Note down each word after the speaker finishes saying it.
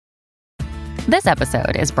This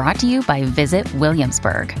episode is brought to you by Visit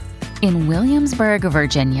Williamsburg. In Williamsburg,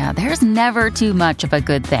 Virginia, there's never too much of a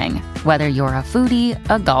good thing. Whether you're a foodie,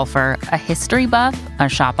 a golfer, a history buff, a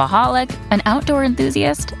shopaholic, an outdoor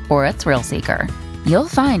enthusiast, or a thrill seeker, you'll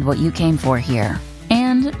find what you came for here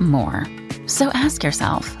and more. So ask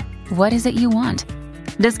yourself, what is it you want?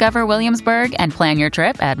 Discover Williamsburg and plan your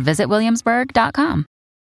trip at visitwilliamsburg.com.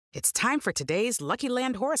 It's time for today's Lucky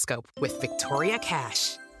Land horoscope with Victoria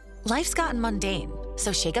Cash. Life's gotten mundane,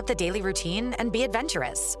 so shake up the daily routine and be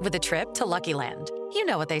adventurous with a trip to Lucky Land. You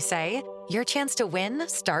know what they say, your chance to win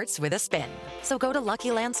starts with a spin. So go to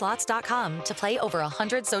LuckyLandSlots.com to play over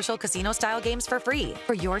 100 social casino-style games for free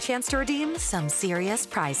for your chance to redeem some serious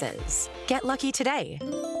prizes. Get lucky today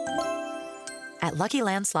at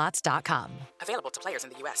LuckyLandSlots.com. Available to players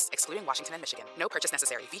in the U.S., excluding Washington and Michigan. No purchase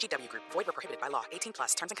necessary. VGW Group. Void where prohibited by law.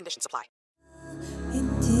 18+. Terms and conditions apply.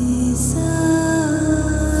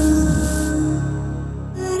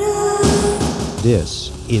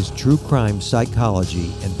 This is True Crime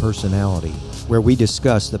Psychology and Personality, where we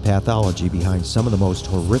discuss the pathology behind some of the most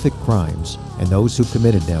horrific crimes and those who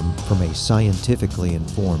committed them from a scientifically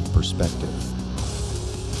informed perspective.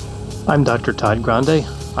 I'm Dr. Todd Grande.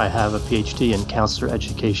 I have a PhD in counselor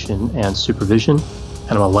education and supervision,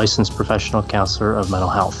 and I'm a licensed professional counselor of mental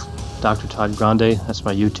health. Dr. Todd Grande, that's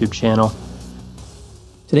my YouTube channel.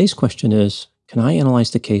 Today's question is, can I analyze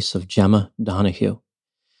the case of Gemma Donahue?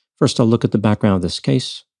 First, I'll look at the background of this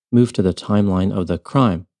case, move to the timeline of the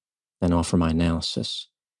crime, then offer my analysis.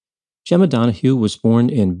 Gemma Donahue was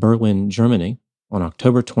born in Berlin, Germany on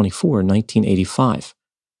October 24, 1985.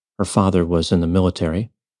 Her father was in the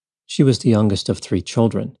military. She was the youngest of 3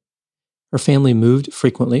 children. Her family moved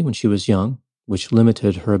frequently when she was young, which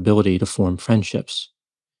limited her ability to form friendships.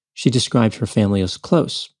 She described her family as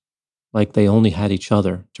close, like they only had each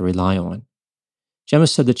other to rely on. Gemma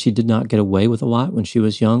said that she did not get away with a lot when she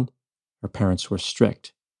was young. Her parents were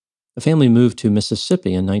strict. The family moved to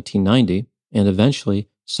Mississippi in 1990 and eventually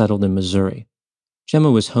settled in Missouri. Gemma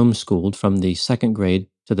was homeschooled from the 2nd grade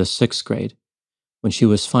to the 6th grade. When she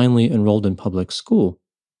was finally enrolled in public school,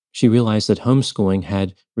 she realized that homeschooling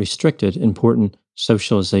had restricted important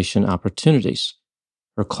socialization opportunities.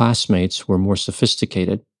 Her classmates were more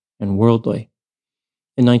sophisticated and worldly.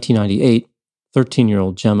 In 1998,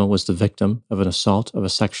 13-year-old Gemma was the victim of an assault of a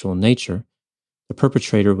sexual nature. The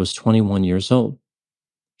perpetrator was 21 years old.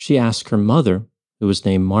 She asked her mother, who was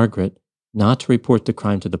named Margaret, not to report the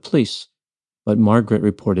crime to the police, but Margaret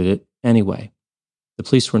reported it anyway. The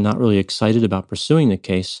police were not really excited about pursuing the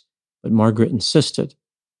case, but Margaret insisted.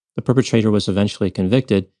 The perpetrator was eventually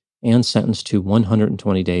convicted and sentenced to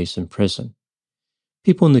 120 days in prison.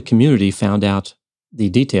 People in the community found out the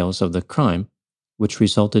details of the crime, which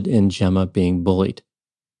resulted in Gemma being bullied.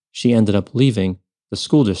 She ended up leaving the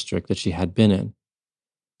school district that she had been in.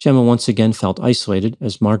 Gemma once again felt isolated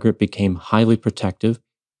as Margaret became highly protective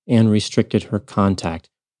and restricted her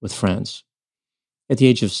contact with friends. At the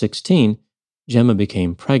age of 16, Gemma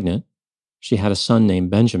became pregnant. She had a son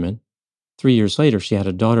named Benjamin. 3 years later, she had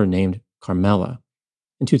a daughter named Carmela.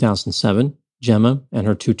 In 2007, Gemma and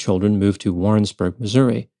her 2 children moved to Warrensburg,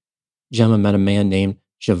 Missouri. Gemma met a man named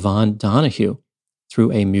Javon Donahue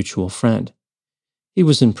through a mutual friend. He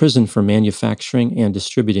was in prison for manufacturing and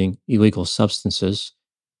distributing illegal substances.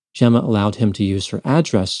 Gemma allowed him to use her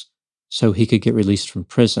address so he could get released from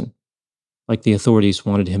prison, like the authorities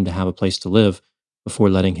wanted him to have a place to live before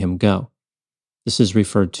letting him go. This is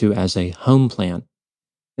referred to as a home plan.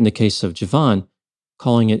 In the case of Javon,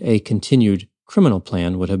 calling it a continued criminal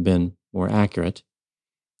plan would have been more accurate.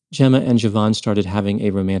 Gemma and Javon started having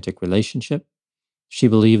a romantic relationship. She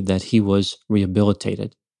believed that he was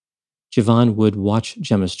rehabilitated. Javon would watch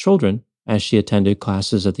Gemma's children as she attended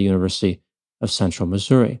classes at the University of Central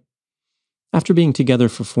Missouri. After being together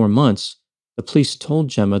for 4 months, the police told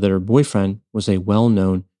Gemma that her boyfriend was a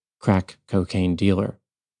well-known crack cocaine dealer.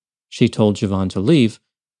 She told Javon to leave,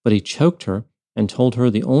 but he choked her and told her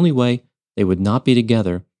the only way they would not be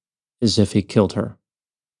together is if he killed her.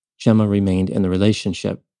 Gemma remained in the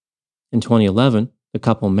relationship. In 2011, the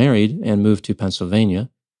couple married and moved to Pennsylvania.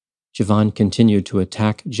 Javon continued to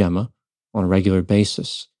attack Gemma on a regular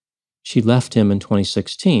basis. She left him in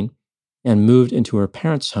 2016 and moved into her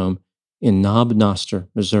parents' home in Knob Noster,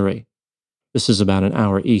 Missouri. This is about an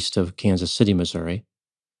hour east of Kansas City, Missouri.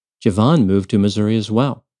 Javon moved to Missouri as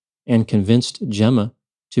well and convinced Gemma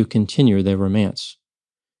to continue their romance.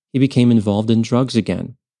 He became involved in drugs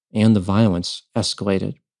again, and the violence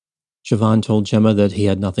escalated. Javon told Gemma that he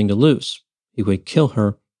had nothing to lose. He would kill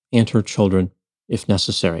her and her children if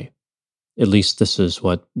necessary. At least this is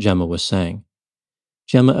what Gemma was saying.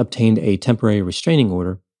 Gemma obtained a temporary restraining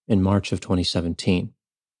order in March of 2017.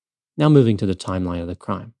 Now moving to the timeline of the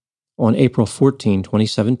crime. On April 14,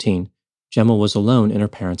 2017, Gemma was alone in her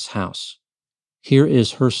parents' house. Here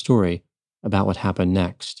is her story about what happened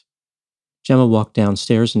next. Gemma walked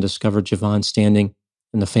downstairs and discovered Javon standing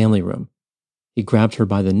in the family room. He grabbed her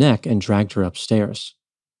by the neck and dragged her upstairs.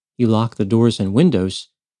 He locked the doors and windows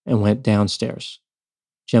and went downstairs.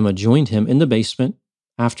 Gemma joined him in the basement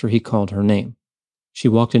after he called her name. She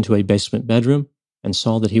walked into a basement bedroom and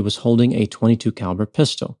saw that he was holding a .22 caliber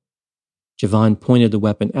pistol. Javon pointed the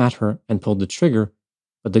weapon at her and pulled the trigger,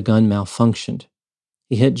 but the gun malfunctioned.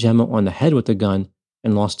 He hit Gemma on the head with the gun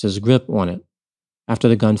and lost his grip on it. After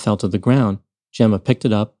the gun fell to the ground, Gemma picked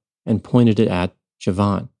it up and pointed it at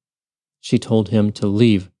Javon. She told him to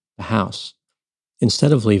leave the house.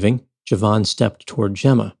 Instead of leaving, Javon stepped toward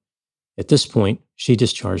Gemma. At this point, she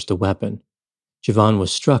discharged the weapon. Javon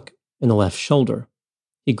was struck in the left shoulder.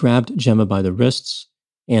 He grabbed Gemma by the wrists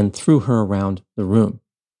and threw her around the room.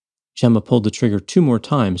 Gemma pulled the trigger 2 more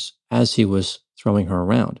times as he was throwing her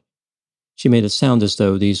around. She made it sound as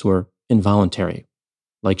though these were involuntary,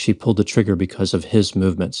 like she pulled the trigger because of his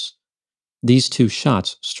movements. These 2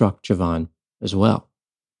 shots struck Javon as well.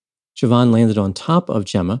 Javon landed on top of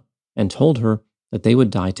Gemma and told her that they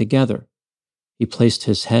would die together. He placed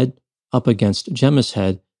his head up against Gemma's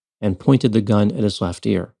head and pointed the gun at his left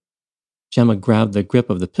ear. Gemma grabbed the grip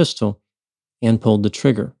of the pistol and pulled the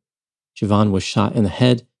trigger. Javon was shot in the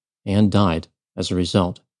head and died as a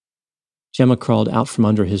result. Gemma crawled out from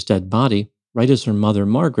under his dead body right as her mother,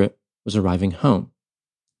 Margaret, was arriving home.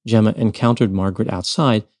 Gemma encountered Margaret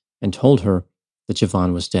outside and told her that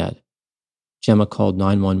Javon was dead. Gemma called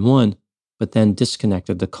 911, but then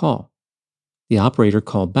disconnected the call. The operator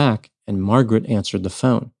called back and Margaret answered the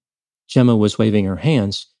phone. Gemma was waving her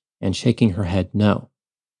hands and shaking her head no,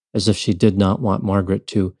 as if she did not want Margaret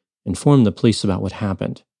to inform the police about what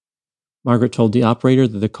happened. Margaret told the operator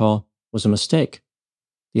that the call was a mistake.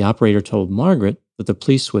 The operator told Margaret that the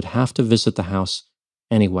police would have to visit the house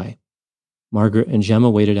anyway. Margaret and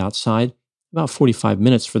Gemma waited outside about 45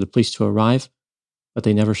 minutes for the police to arrive, but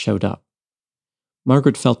they never showed up.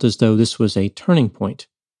 Margaret felt as though this was a turning point.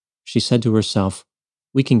 She said to herself,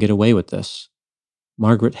 "We can get away with this."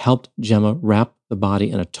 Margaret helped Gemma wrap the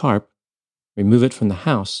body in a tarp, remove it from the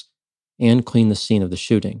house, and clean the scene of the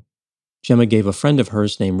shooting. Gemma gave a friend of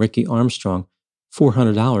hers named Ricky Armstrong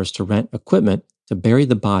 $400 to rent equipment to bury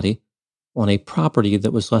the body on a property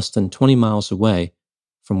that was less than 20 miles away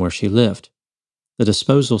from where she lived. The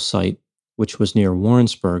disposal site, which was near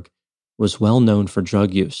Warrensburg, was well known for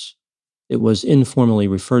drug use. It was informally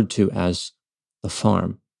referred to as the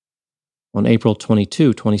farm. On April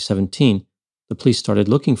 22, 2017, the police started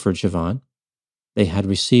looking for Javon. They had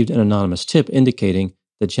received an anonymous tip indicating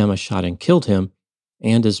that Gemma shot and killed him,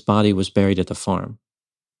 and his body was buried at the farm.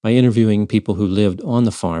 By interviewing people who lived on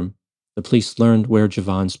the farm, the police learned where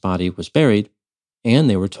Javon's body was buried, and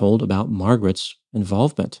they were told about Margaret's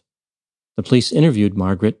involvement. The police interviewed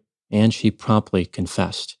Margaret, and she promptly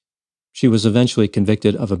confessed. She was eventually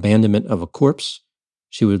convicted of abandonment of a corpse.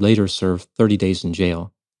 She would later serve 30 days in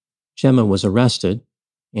jail. Gemma was arrested,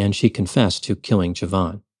 and she confessed to killing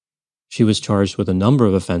Javon. She was charged with a number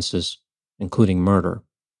of offenses, including murder.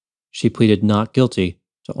 She pleaded not guilty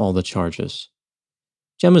to all the charges.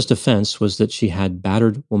 Gemma's defense was that she had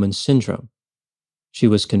battered woman syndrome. She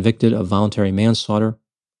was convicted of voluntary manslaughter,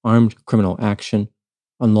 armed criminal action,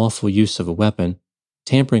 unlawful use of a weapon,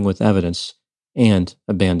 tampering with evidence, and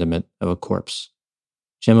abandonment of a corpse.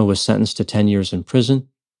 Gemma was sentenced to 10 years in prison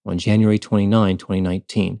on January 29,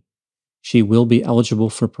 2019. She will be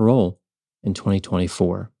eligible for parole in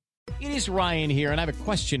 2024. It is Ryan here, and I have a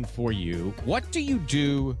question for you. What do you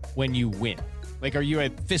do when you win? Like, are you a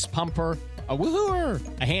fist pumper, a woo-hooer,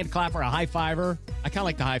 a hand clapper, a high-fiver? I kind of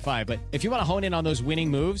like the high-five, but if you want to hone in on those winning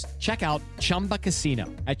moves, check out Chumba Casino.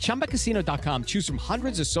 At ChumbaCasino.com, choose from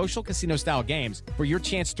hundreds of social casino-style games for your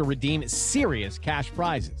chance to redeem serious cash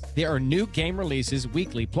prizes. There are new game releases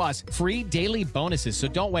weekly, plus free daily bonuses, so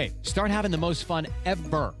don't wait. Start having the most fun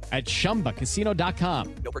ever at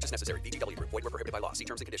ChumbaCasino.com. No purchase necessary. VGW Group. Void where prohibited by law. See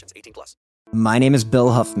terms and conditions. 18+. My name is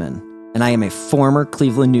Bill Huffman, and I am a former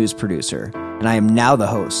Cleveland news producer, and I am now the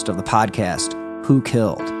host of the podcast, Who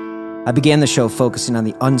Killed? I began the show focusing on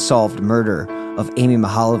the unsolved murder of Amy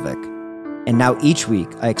Mihaljevic, and now each week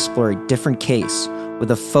I explore a different case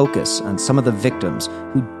with a focus on some of the victims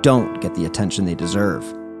who don't get the attention they deserve.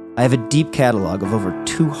 I have a deep catalog of over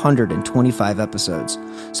 225 episodes,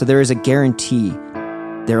 so there is a guarantee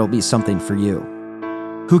there will be something for you.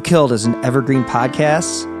 Who Killed is an evergreen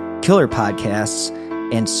podcasts, killer podcasts,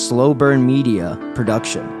 and slow burn media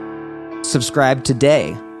production. Subscribe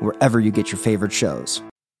today wherever you get your favorite shows.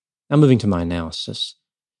 Now moving to my analysis.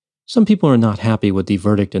 Some people are not happy with the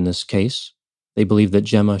verdict in this case. They believe that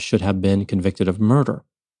Gemma should have been convicted of murder.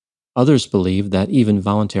 Others believe that even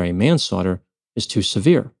voluntary manslaughter is too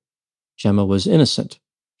severe. Gemma was innocent.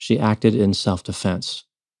 She acted in self-defense.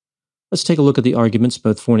 Let's take a look at the arguments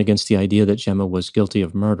both for and against the idea that Gemma was guilty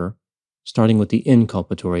of murder, starting with the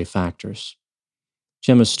inculpatory factors.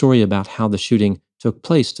 Gemma's story about how the shooting took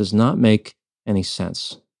place does not make any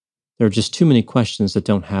sense. There are just too many questions that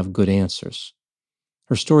don't have good answers.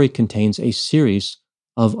 Her story contains a series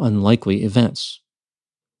of unlikely events.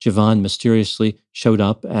 Javon mysteriously showed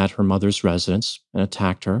up at her mother's residence and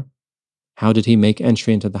attacked her. How did he make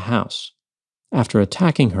entry into the house? After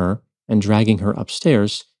attacking her and dragging her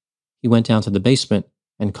upstairs, he went down to the basement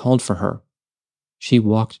and called for her. She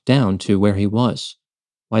walked down to where he was.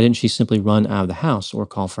 Why didn't she simply run out of the house or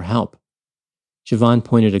call for help? Javon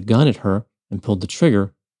pointed a gun at her and pulled the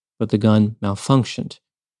trigger, but the gun malfunctioned.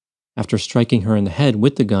 After striking her in the head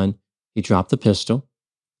with the gun, he dropped the pistol.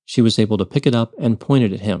 She was able to pick it up and point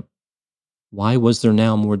it at him. Why was there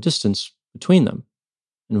now more distance between them?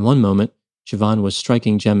 In one moment, Javon was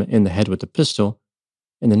striking Gemma in the head with the pistol.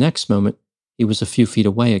 In the next moment, he was a few feet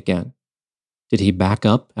away again. Did he back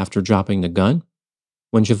up after dropping the gun?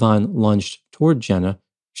 When Javon lunged toward Jenna,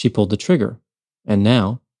 she pulled the trigger, and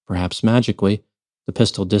now, perhaps magically, the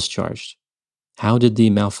pistol discharged. How did the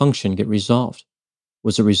malfunction get resolved?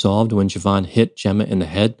 Was it resolved when Javon hit Gemma in the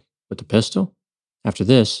head with the pistol? After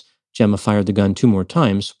this, Gemma fired the gun 2 more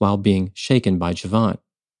times while being shaken by Javon.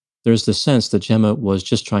 There's the sense that Gemma was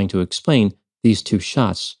just trying to explain these 2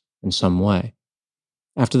 shots in some way.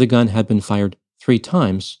 After the gun had been fired 3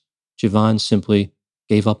 times, Javon simply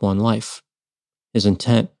gave up on life. His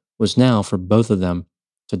intent was now for both of them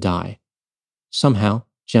to die. Somehow,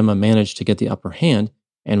 Gemma managed to get the upper hand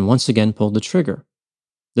and once again pulled the trigger.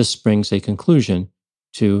 This brings a conclusion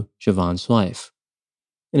to Javon's life.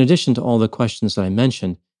 In addition to all the questions that I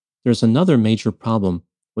mentioned, there's another major problem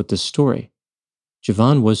with this story.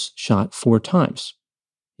 Javon was shot 4 times.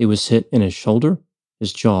 He was hit in his shoulder,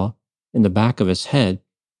 his jaw, in the back of his head,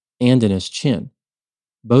 and in his chin.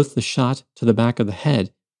 Both the shot to the back of the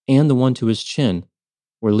head and the one to his chin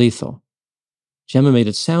were lethal. Gemma made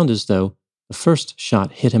it sound as though the first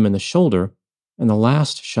shot hit him in the shoulder and the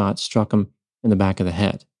last shot struck him in the back of the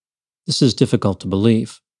head. This is difficult to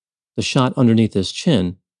believe. The shot underneath his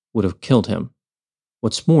chin would have killed him.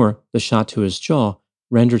 What's more, the shot to his jaw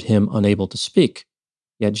rendered him unable to speak,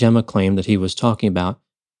 yet Gemma claimed that he was talking about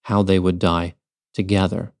how they would die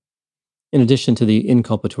together. In addition to the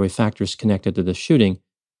inculpatory factors connected to the shooting,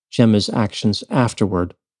 Gemma's actions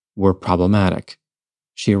afterward were problematic.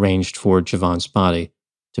 She arranged for Javon's body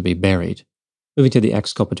to be buried. Moving to the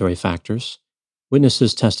exculpatory factors,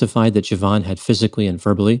 witnesses testified that Javon had physically and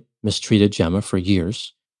verbally mistreated Gemma for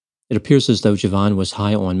years. It appears as though Javon was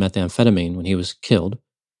high on methamphetamine when he was killed.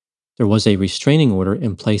 There was a restraining order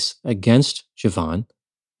in place against Javon.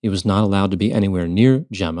 He was not allowed to be anywhere near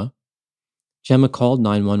Gemma. Gemma called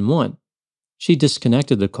 911. She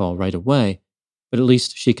disconnected the call right away, but at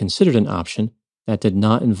least she considered an option that did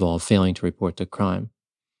not involve failing to report the crime.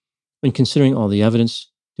 When considering all the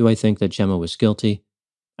evidence, do I think that Gemma was guilty?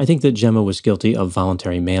 I think that Gemma was guilty of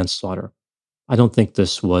voluntary manslaughter. I don't think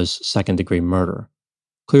this was second-degree murder.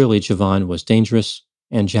 Clearly, Javon was dangerous,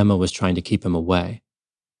 and Gemma was trying to keep him away.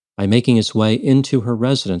 By making his way into her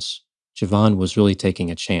residence, Javon was really taking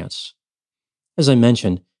a chance. As I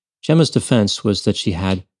mentioned, Gemma's defense was that she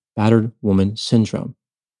had battered woman syndrome,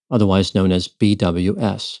 otherwise known as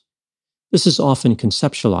BWS. This is often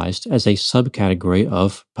conceptualized as a subcategory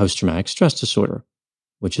of post-traumatic stress disorder,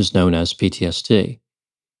 which is known as PTSD.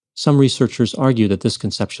 Some researchers argue that this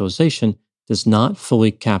conceptualization does not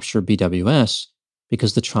fully capture BWS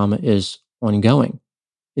because the trauma is ongoing.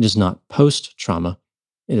 It is not post-trauma,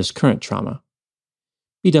 it is current trauma.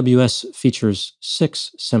 BWS features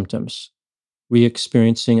 6 symptoms: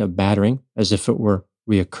 re-experiencing of battering as if it were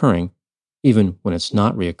reoccurring, even when it's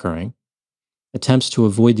not reoccurring; attempts to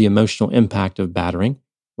avoid the emotional impact of battering,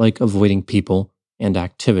 like avoiding people and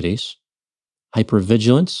activities;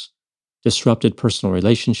 hypervigilance, disrupted personal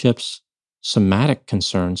relationships, somatic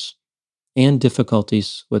concerns, and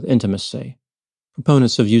difficulties with intimacy.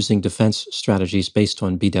 Proponents of using defense strategies based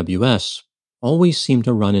on BWS always seem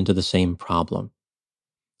to run into the same problem.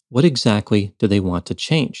 What exactly do they want to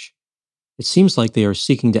change? It seems like they are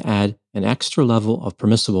seeking to add an extra level of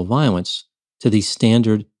permissible violence to the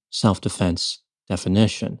standard self-defense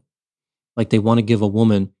definition. Like they want to give a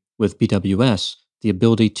woman with BWS the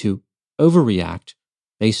ability to overreact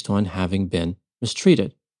based on having been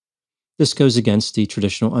mistreated. This goes against the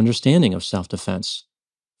traditional understanding of self-defense.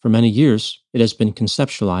 For many years, it has been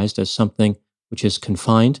conceptualized as something which is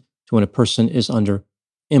confined to when a person is under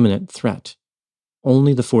imminent threat.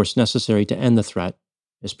 Only the force necessary to end the threat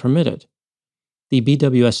is permitted. The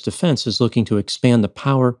BWS defense is looking to expand the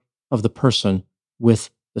power of the person with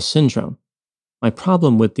the syndrome. My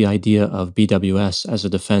problem with the idea of BWS as a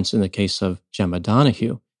defense in the case of Gemma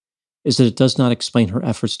Donahue is that it does not explain her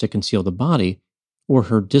efforts to conceal the body or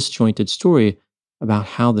her disjointed story about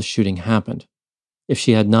how the shooting happened. If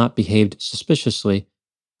she had not behaved suspiciously,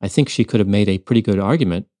 I think she could have made a pretty good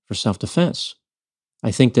argument for self-defense.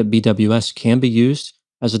 I think that BWS can be used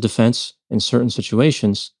as a defense in certain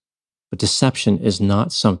situations, but deception is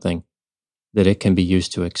not something that it can be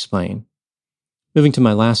used to explain. Moving to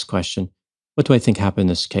my last question, what do I think happened in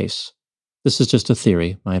this case? This is just a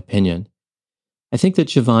theory, my opinion. I think that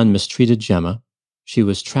Jevon mistreated Gemma. She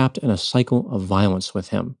was trapped in a cycle of violence with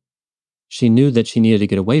him. She knew that she needed to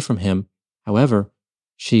get away from him. However,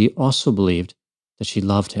 she also believed that she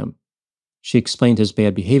loved him. She explained his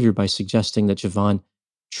bad behavior by suggesting that Jevon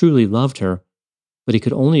truly loved her, but he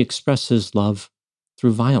could only express his love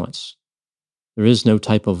through violence. There is no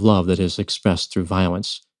type of love that is expressed through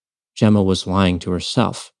violence. Gemma was lying to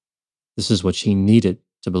herself. This is what she needed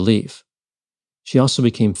to believe. She also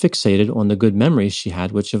became fixated on the good memories she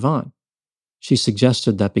had with Jevon. She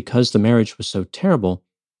suggested that because the marriage was so terrible,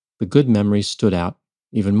 the good memories stood out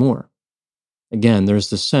even more. Again, there's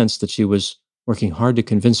the sense that she was working hard to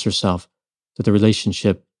convince herself that the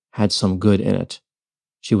relationship had some good in it.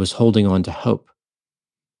 She was holding on to hope.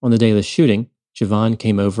 On the day of the shooting, Jevon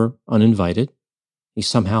came over uninvited. He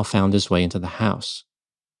somehow found his way into the house.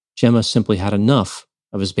 Gemma simply had enough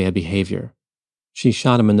of his bad behavior. She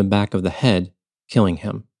shot him in the back of the head, killing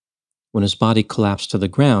him. When his body collapsed to the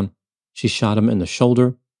ground, she shot him in the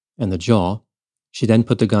shoulder and the jaw. She then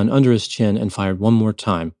put the gun under his chin and fired one more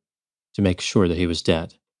time to make sure that he was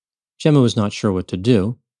dead. Gemma was not sure what to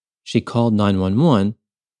do. She called 911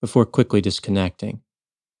 before quickly disconnecting.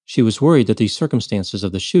 She was worried that the circumstances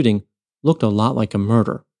of the shooting looked a lot like a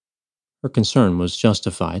murder. Her concern was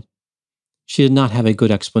justified. She did not have a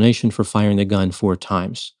good explanation for firing the gun 4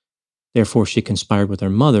 times. Therefore, she conspired with her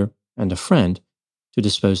mother and a friend to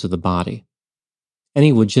dispose of the body.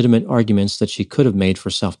 Any legitimate arguments that she could have made for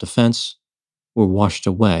self-defense were washed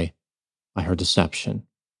away by her deception.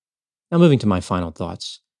 Now moving to my final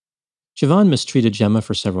thoughts. Jevon mistreated Gemma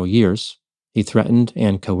for several years. He threatened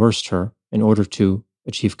and coerced her in order to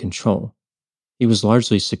achieve control. He was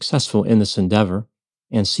largely successful in this endeavor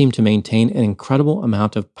and seemed to maintain an incredible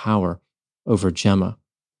amount of power over Gemma.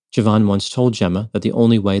 Jevon once told Gemma that the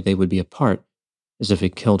only way they would be apart is if he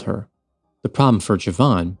killed her. The problem for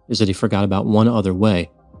Jevon is that he forgot about one other way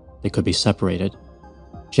they could be separated.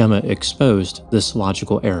 Gemma exposed this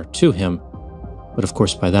logical error to him, but of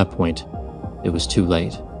course by that point, it was too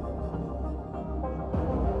late.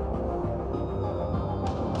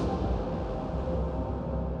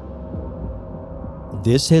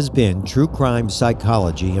 This has been True Crime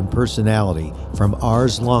Psychology and Personality from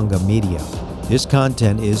Ars Longa Media. This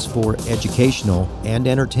content is for educational and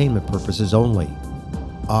entertainment purposes only.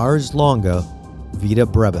 Ars Longa, Vita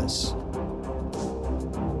Brevis.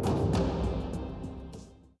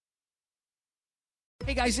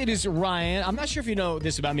 Hey guys, it is Ryan. I'm not sure if you know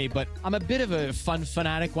this about me, but I'm a bit of a fun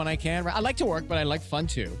fanatic when I can. I like to work, but I like fun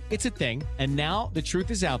too. It's a thing. And now the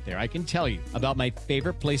truth is out there. I can tell you about my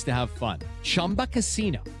favorite place to have fun. Chumba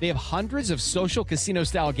Casino. They have hundreds of social casino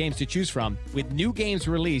style games to choose from with new games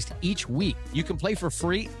released each week. You can play for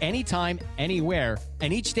free anytime, anywhere.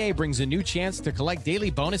 And each day brings a new chance to collect daily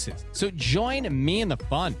bonuses. So join me in the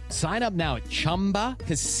fun. Sign up now at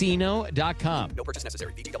ChumbaCasino.com. No purchase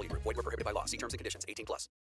necessary. VGW Group. Void where prohibited by law. See terms and conditions. 18+.